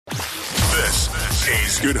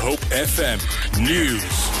This is Good Hope FM News.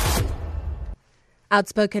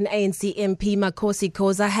 Outspoken ANC MP Makhosi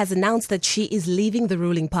Khoza has announced that she is leaving the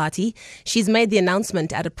ruling party. She's made the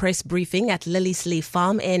announcement at a press briefing at Lilliesleaf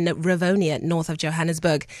Farm in Rivonia, north of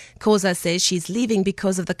Johannesburg. Khoza says she's leaving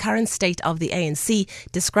because of the current state of the ANC,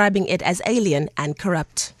 describing it as alien and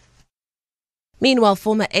corrupt. Meanwhile,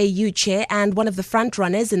 former AU chair and one of the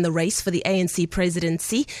front-runners in the race for the ANC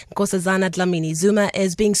presidency, Nkosazana Dlamini-Zuma,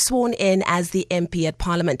 is being sworn in as the MP at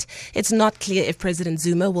Parliament. It's not clear if President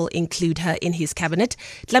Zuma will include her in his cabinet.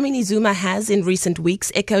 Dlamini-Zuma has, in recent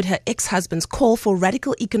weeks, echoed her ex-husband's call for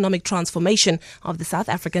radical economic transformation of the South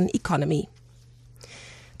African economy.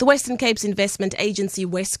 The Western Cape's investment agency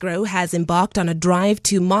Westgrow has embarked on a drive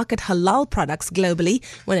to market halal products globally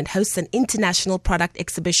when it hosts an international product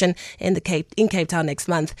exhibition in Cape Town next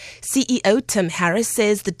month. CEO Tim Harris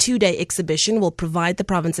says the two-day exhibition will provide the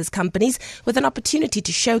province's companies with an opportunity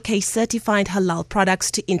to showcase certified halal products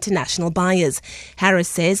to international buyers. Harris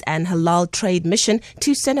says an halal trade mission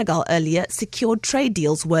to Senegal earlier secured trade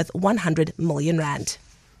deals worth 100 million rand.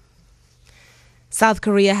 South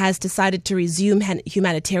Korea has decided to resume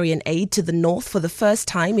humanitarian aid to the north for the first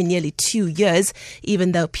time in nearly 2 years,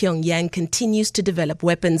 even though Pyongyang continues to develop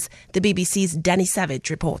weapons. The BBC's Danny Savage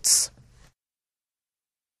reports.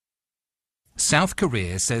 South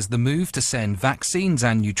Korea says the move to send vaccines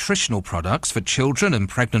and nutritional products for children and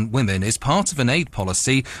pregnant women is part of an aid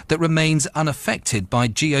policy that remains unaffected by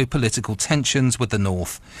geopolitical tensions with the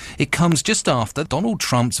North. It comes just after Donald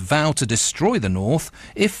Trump's vow to destroy the North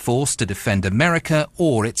if forced to defend America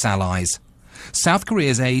or its allies. South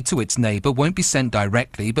Korea's aid to its neighbour won't be sent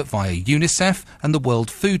directly but via UNICEF and the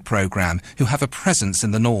World Food Programme, who have a presence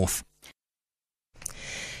in the North.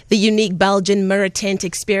 The unique Belgian mirror tent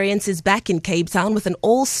experience is back in Cape Town with an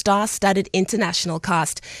all-star-studded international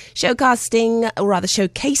cast. Showcasing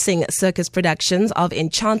circus productions of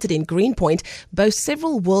Enchanted in Greenpoint boasts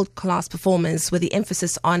several world-class performers with the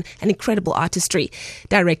emphasis on an incredible artistry.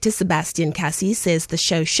 Director Sebastian Cassie says the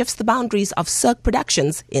show shifts the boundaries of cirque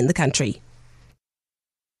productions in the country.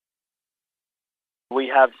 We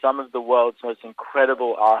have some of the world's most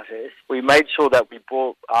incredible artists. We made sure that we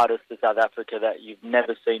brought artists to South Africa that you've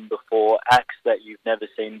never seen before, acts that you've never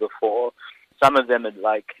seen before. Some of them are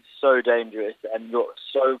so dangerous and you're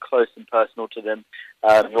so close and personal to them.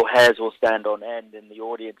 Your hairs will stand on end and the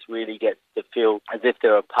audience really gets to feel as if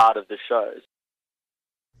they're a part of the shows.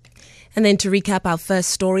 And then to recap our first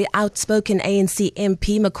story, outspoken ANC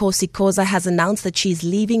MP Makhosi Khoza has announced that she's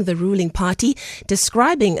leaving the ruling party,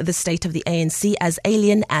 describing the state of the ANC as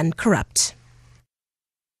alien and corrupt.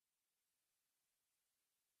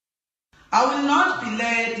 I will not be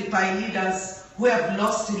led by leaders who have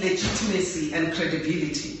lost legitimacy and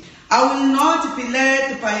credibility. I will not be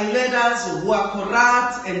led by leaders who are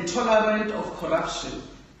corrupt and tolerant of corruption.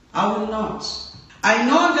 I will not. I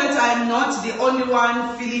know that I am not the only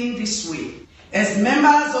one feeling this way. As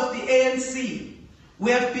members of the ANC,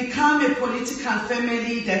 we have become a political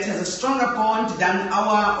family that has a stronger bond than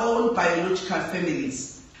our own biological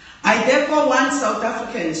families. I therefore want South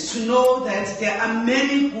Africans to know that there are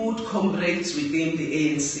many good comrades within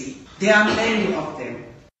the ANC. There are many of them.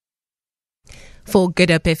 For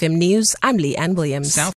Good Hope FM News, I'm Leanne Williams.